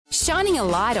shining a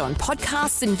light on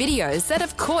podcasts and videos that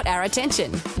have caught our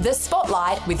attention. The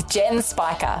Spotlight with Jen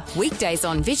Spiker. Weekdays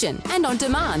on Vision and on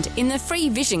demand in the free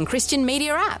Vision Christian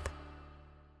Media app.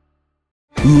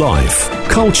 Life,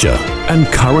 culture and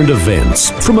current events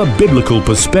from a biblical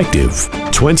perspective.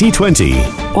 2020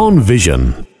 on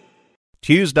Vision.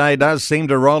 Tuesday does seem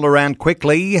to roll around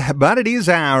quickly, but it is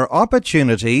our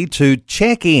opportunity to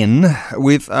check in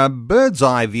with a bird's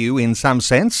eye view in some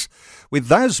sense with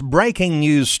those breaking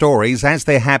news stories as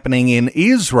they're happening in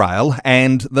Israel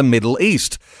and the Middle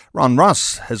East. Ron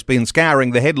Ross has been scouring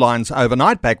the headlines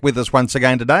overnight. Back with us once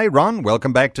again today. Ron,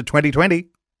 welcome back to 2020.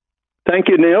 Thank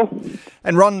you, Neil.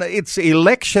 And Ron, it's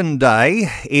election day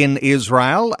in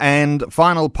Israel and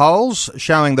final polls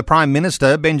showing the Prime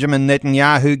Minister, Benjamin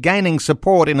Netanyahu, gaining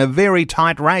support in a very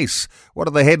tight race. What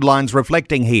are the headlines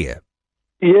reflecting here?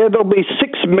 Yeah, there'll be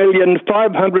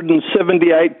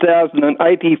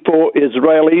 6,578,084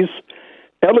 Israelis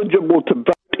eligible to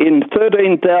vote in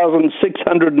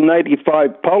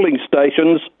 13,685 polling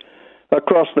stations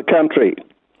across the country.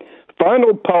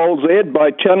 Final polls aired by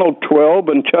Channel 12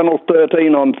 and Channel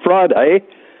 13 on Friday,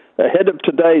 ahead of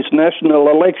today's national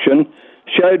election,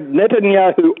 showed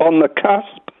Netanyahu on the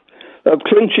cusp of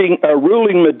clinching a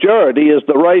ruling majority as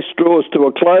the race draws to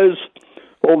a close,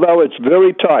 although it's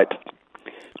very tight.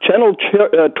 Channel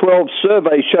 12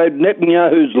 survey showed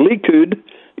Netanyahu's Likud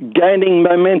gaining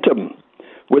momentum,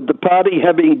 with the party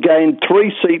having gained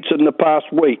 3 seats in the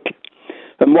past week.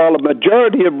 And while a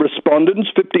majority of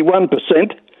respondents,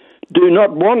 51%, do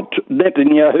not want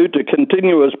Netanyahu to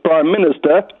continue as Prime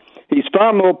Minister, he's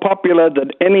far more popular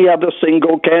than any other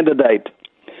single candidate.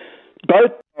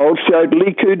 Both polls showed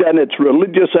Likud and its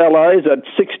religious allies at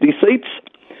 60 seats,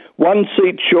 1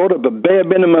 seat short of a bare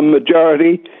minimum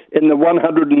majority in the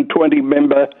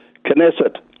 120-member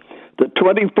Knesset. The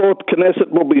 24th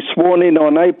Knesset will be sworn in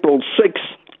on April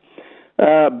 6th,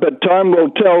 but time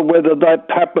will tell whether that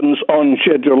happens on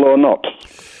schedule or not.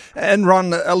 And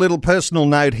Ron, a little personal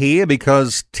note here,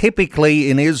 because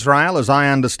typically in Israel, as I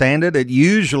understand it, it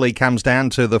usually comes down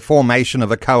to the formation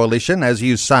of a coalition. As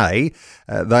you say,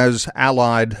 those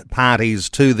allied parties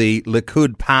to the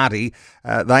Likud party,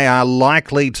 they are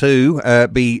likely to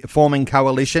be forming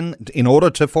coalition in order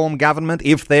to form government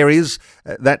if there is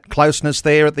that closeness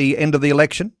there at the end of the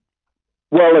election?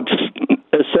 Well, it's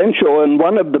essential, and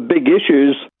one of the big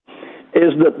issues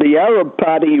is that the Arab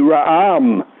party,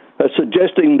 Ra'am, are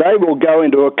suggesting they will go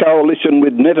into a coalition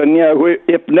with Netanyahu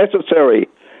if necessary,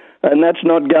 and that's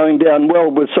not going down well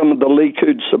with some of the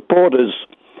Likud supporters.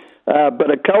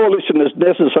 But a coalition is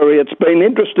necessary. It's been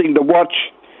interesting to watch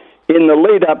in the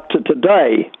lead up to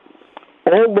today.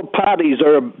 All the parties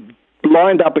are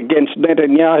lined up against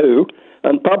Netanyahu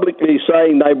and publicly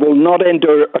saying they will not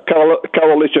enter a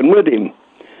coalition with him.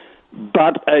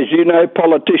 But as you know,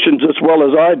 politicians as well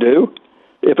as I do,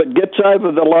 if it gets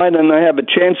over the line and they have a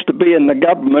chance to be in the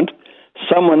government,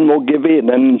 someone will give in.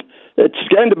 And it's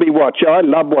going to be watched. I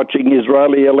love watching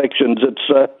Israeli elections. It's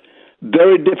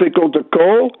very difficult to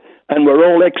call, and we're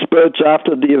all experts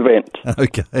after the event.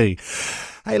 Okay.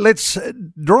 Hey, let's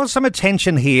draw some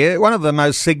attention here. One of the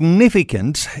most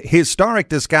significant historic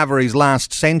discoveries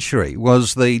last century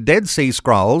was the Dead Sea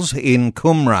Scrolls in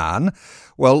Qumran.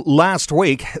 Well, last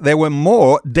week there were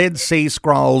more Dead Sea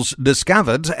Scrolls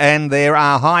discovered, and there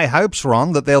are high hopes,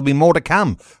 Ron, that there'll be more to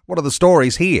come. What are the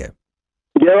stories here?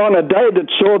 Yeah, on a day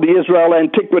that saw the Israel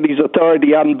Antiquities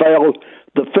Authority unveil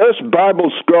the first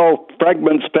Bible scroll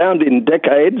fragments found in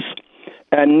decades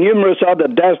and numerous other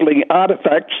dazzling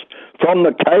artifacts from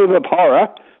the Cave of Horror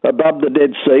above the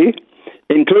Dead Sea,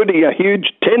 including a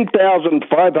huge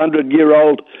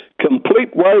 10,500-year-old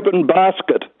complete woven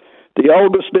basket, the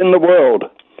oldest in the world.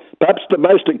 Perhaps the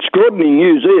most extraordinary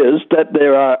news is that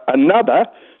there are another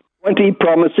 20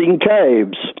 promising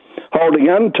caves holding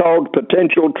untold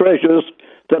potential treasures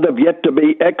that have yet to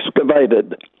be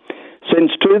excavated.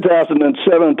 Since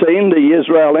 2017, the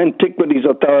Israel Antiquities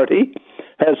Authority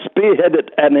has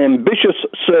spearheaded an ambitious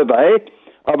survey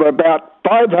of about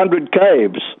 500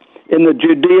 caves in the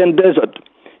Judean desert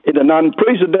in an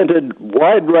unprecedented,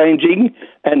 wide-ranging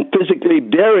and physically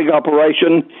daring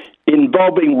operation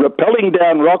involving rappelling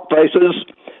down rock faces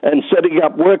and setting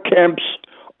up work camps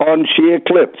on sheer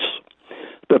cliffs.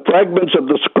 The fragments of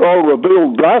the scroll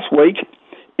revealed last week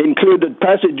included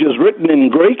passages written in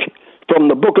Greek from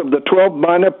the book of the 12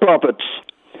 minor prophets.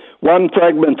 One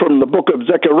fragment from the book of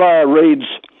Zechariah reads,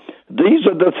 "These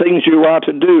are the things you are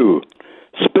to do.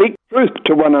 Speak truth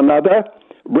to one another,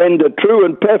 render true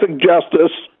and perfect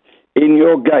justice in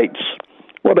your gates."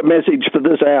 What a message for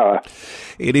this hour.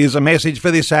 It is a message for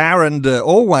this hour, and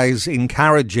always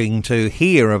encouraging to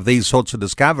hear of these sorts of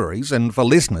discoveries. And for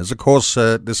listeners, of course,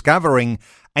 discovering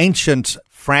ancient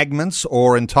fragments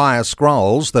or entire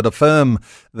scrolls that affirm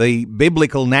the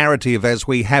biblical narrative as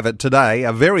we have it today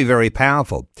are very, very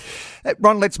powerful.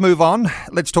 Ron, let's move on.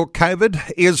 Let's talk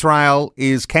COVID. Israel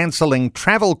is cancelling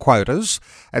travel quotas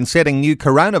and setting new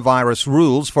coronavirus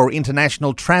rules for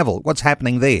international travel. What's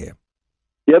happening there?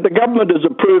 Yeah, the government has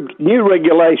approved new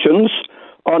regulations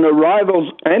on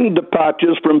arrivals and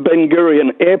departures from Ben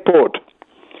Gurion Airport.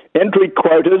 Entry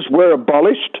quotas were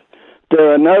abolished.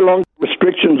 There are no longer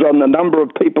restrictions on the number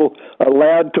of people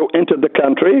allowed to enter the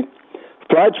country.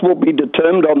 Flights will be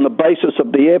determined on the basis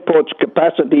of the airport's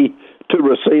capacity to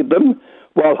receive them,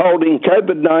 while holding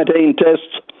COVID-19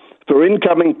 tests for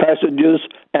incoming passengers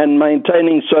and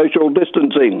maintaining social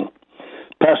distancing.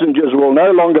 Passengers will no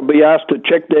longer be asked to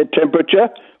check their temperature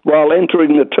while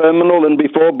entering the terminal and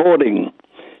before boarding.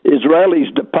 Israelis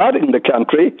departing the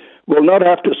country will not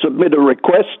have to submit a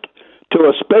request to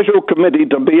a special committee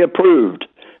to be approved,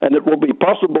 and it will be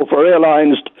possible for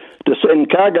airlines to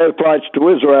send cargo flights to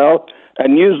Israel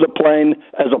and use the plane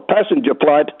as a passenger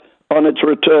flight on its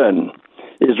return.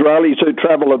 Israelis who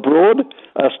travel abroad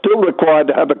are still required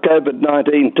to have a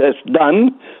COVID-19 test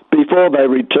done before they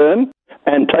return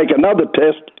and take another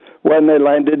test when they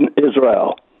land in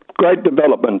Israel. Great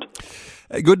development.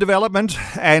 Good development,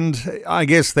 and I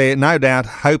guess they're no doubt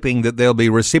hoping that there'll be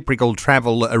reciprocal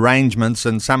travel arrangements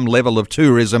and some level of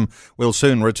tourism will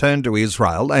soon return to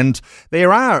Israel. And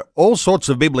there are all sorts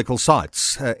of biblical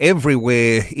sites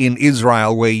everywhere in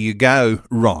Israel where you go,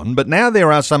 Ron, but now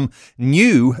there are some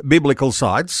new biblical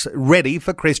sites ready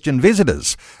for Christian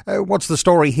visitors. What's the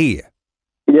story here?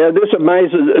 Yeah, this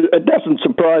amazes, it doesn't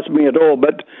surprise me at all,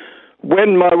 but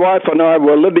when my wife and I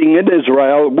were living in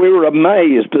Israel, we were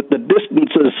amazed at the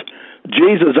distances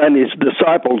Jesus and his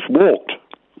disciples walked.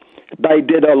 They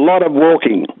did a lot of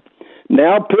walking.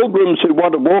 Now, pilgrims who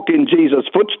want to walk in Jesus'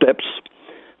 footsteps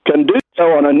can do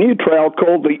so on a new trail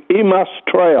called the Emmaus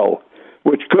Trail,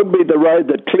 which could be the road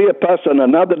that Cleopas and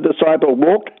another disciple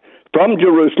walked from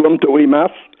Jerusalem to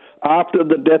Emmaus after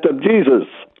the death of Jesus.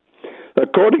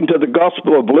 According to the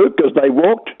Gospel of Luke, as they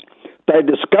walked, they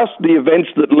discussed the events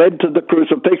that led to the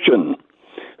crucifixion.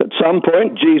 At some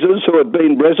point, Jesus, who had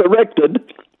been resurrected,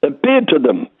 appeared to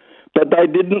them, but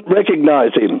they didn't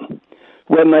recognize him.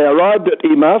 When they arrived at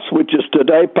Emmaus, which is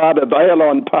today part of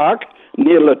Ayalon Park,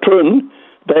 near Latrun,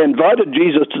 they invited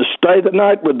Jesus to stay the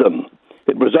night with them.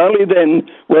 It was only then,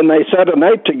 when they sat and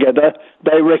ate together,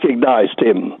 they recognized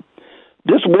him.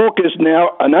 This walk is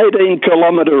now an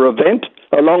 18-kilometre event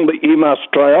along the Emmaus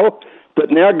Trail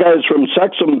that now goes from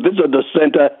Saxum Visitor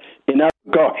Centre in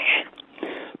Gosh.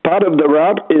 Part of the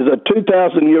route is a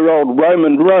 2,000-year-old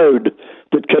Roman road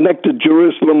that connected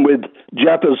Jerusalem with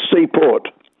Jaffa's seaport.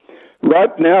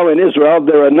 Right now in Israel,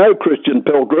 there are no Christian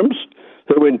pilgrims,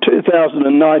 who in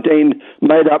 2019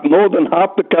 made up more than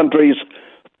half the country's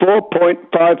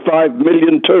 4.55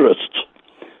 million tourists.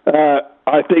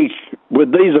 I think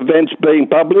with these events being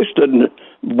published and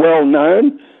well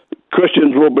known,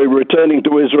 Christians will be returning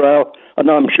to Israel, and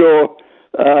I'm sure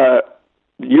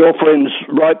your friends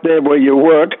right there where you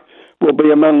work will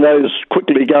be among those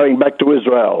quickly going back to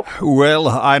Israel. Well,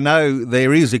 I know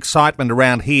there is excitement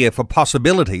around here for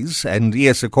possibilities, and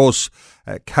yes, of course,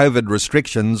 COVID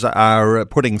restrictions are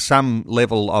putting some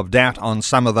level of doubt on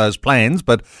some of those plans,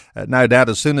 but no doubt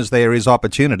as soon as there is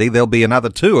opportunity, there'll be another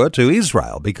tour to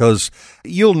Israel, because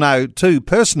you'll know too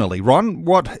personally, Ron,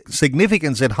 what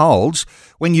significance it holds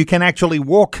when you can actually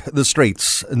walk the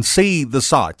streets and see the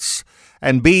sights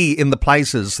and be in the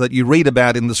places that you read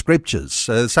about in the scriptures.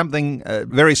 Something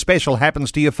very special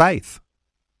happens to your faith.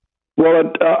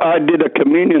 Well, I did a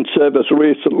communion service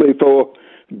recently for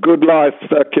Good Life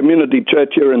Community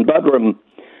Church here in Budrum,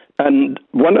 and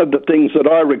one of the things that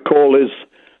I recall is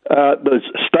the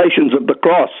Stations of the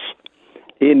Cross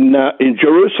in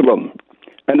Jerusalem.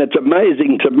 And it's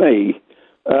amazing to me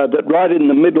that right in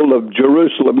the middle of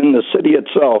Jerusalem, in the city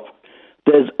itself,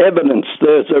 there's evidence,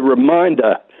 there's a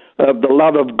reminder of the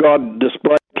love of God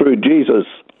displayed through Jesus.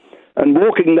 And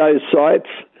walking those sites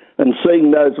and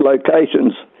seeing those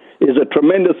locations is a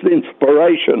tremendous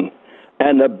inspiration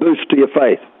and a boost to your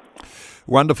faith.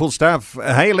 Wonderful stuff.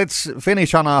 Hey, let's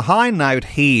finish on a high note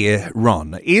here,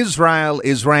 Ron. Israel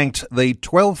is ranked the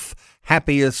 12th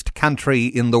happiest country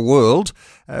in the world.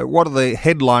 What are the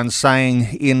headlines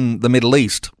saying in the Middle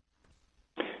East?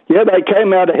 Yeah, they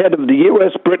came out ahead of the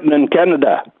US, Britain and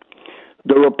Canada.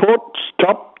 The report's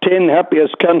top 10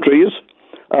 happiest countries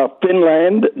are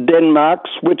Finland, Denmark,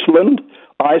 Switzerland,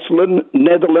 Iceland,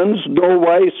 Netherlands,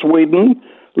 Norway, Sweden,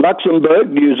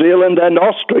 Luxembourg, New Zealand and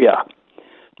Austria.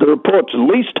 The report's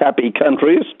least happy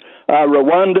countries are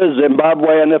Rwanda,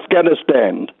 Zimbabwe and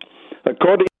Afghanistan.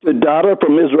 According to data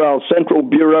from Israel's Central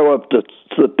Bureau of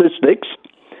Statistics,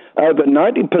 over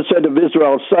 90% of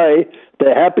Israel say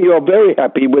they're happy or very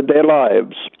happy with their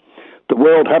lives. The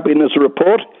World Happiness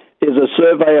Report is a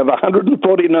survey of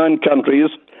 149 countries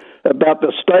about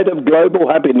the state of global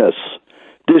happiness.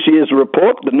 This year's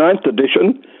report, the 9th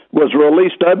edition, was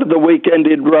released over the weekend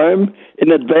in Rome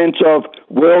in advance of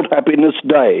World Happiness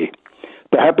Day.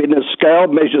 The happiness scale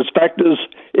measures factors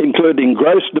including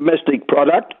gross domestic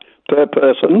product per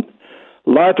person,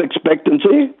 life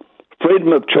expectancy,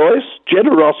 freedom of choice,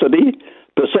 generosity,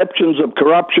 perceptions of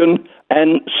corruption,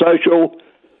 and social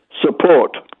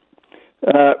support.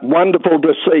 Wonderful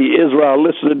to see Israel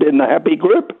listed in the happy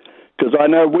group, because I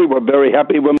know we were very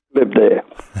happy when we lived there.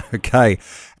 Okay.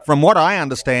 From what I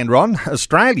understand, Ron,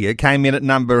 Australia came in at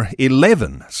number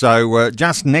 11, so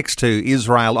just next to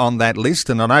Israel on that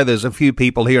list. And I know there's a few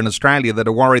people here in Australia that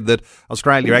are worried that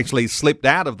Australia actually slipped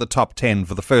out of the top 10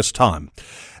 for the first time.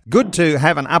 Good to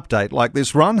have an update like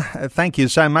this, Ron. Thank you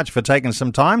so much for taking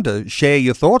some time to share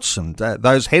your thoughts and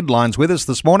those headlines with us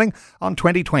this morning on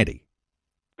 2020.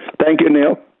 Thank you,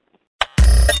 Neil.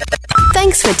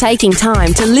 Thanks for taking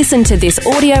time to listen to this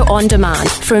audio on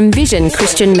demand from Vision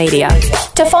Christian Media.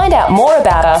 To find out more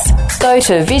about us, go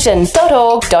to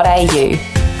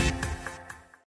vision.org.au.